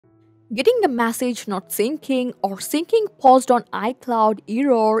Getting the message not syncing or syncing paused on iCloud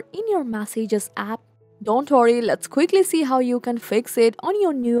error in your Messages app? Don't worry, let's quickly see how you can fix it on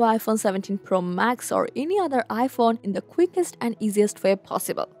your new iPhone 17 Pro Max or any other iPhone in the quickest and easiest way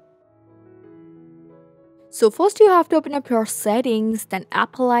possible. So first you have to open up your settings, then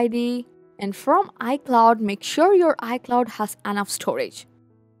Apple ID, and from iCloud make sure your iCloud has enough storage.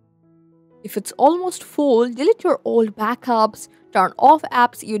 If it's almost full, delete your old backups, turn off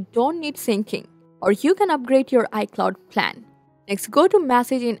apps you don't need syncing, or you can upgrade your iCloud plan. Next, go to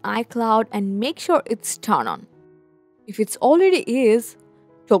Message in iCloud and make sure it's turned on. If it already is,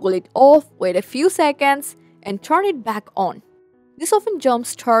 toggle it off, wait a few seconds, and turn it back on. This often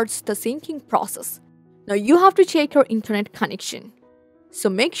jump-starts the syncing process. Now you have to check your internet connection. So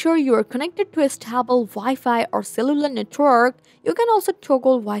make sure you are connected to a stable Wi-Fi or cellular network. You can also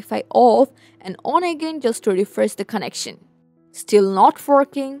toggle Wi-Fi off and on again just to refresh the connection. Still not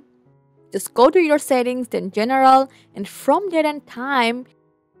working? Just go to your settings, then General, and from date and time,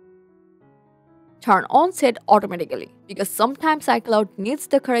 turn on Set automatically because sometimes iCloud needs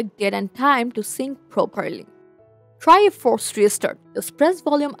the correct date and time to sync properly. Try a forced restart. Just press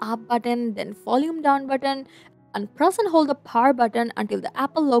volume up button, then volume down button, and press and hold the power button until the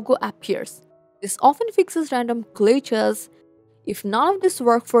Apple logo appears. This often fixes random glitches. If none of this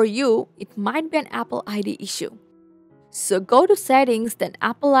works for you, it might be an Apple ID issue. So go to Settings, then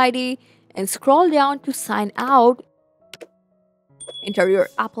Apple ID, and scroll down to Sign Out. Enter your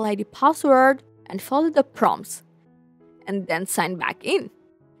Apple ID password and follow the prompts, and then sign back in.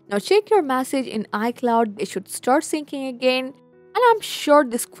 Now check your message in iCloud, they should start syncing again, and I'm sure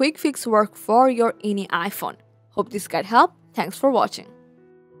this quick fix worked for your any iPhone. Hope this guide helped. Thanks for watching.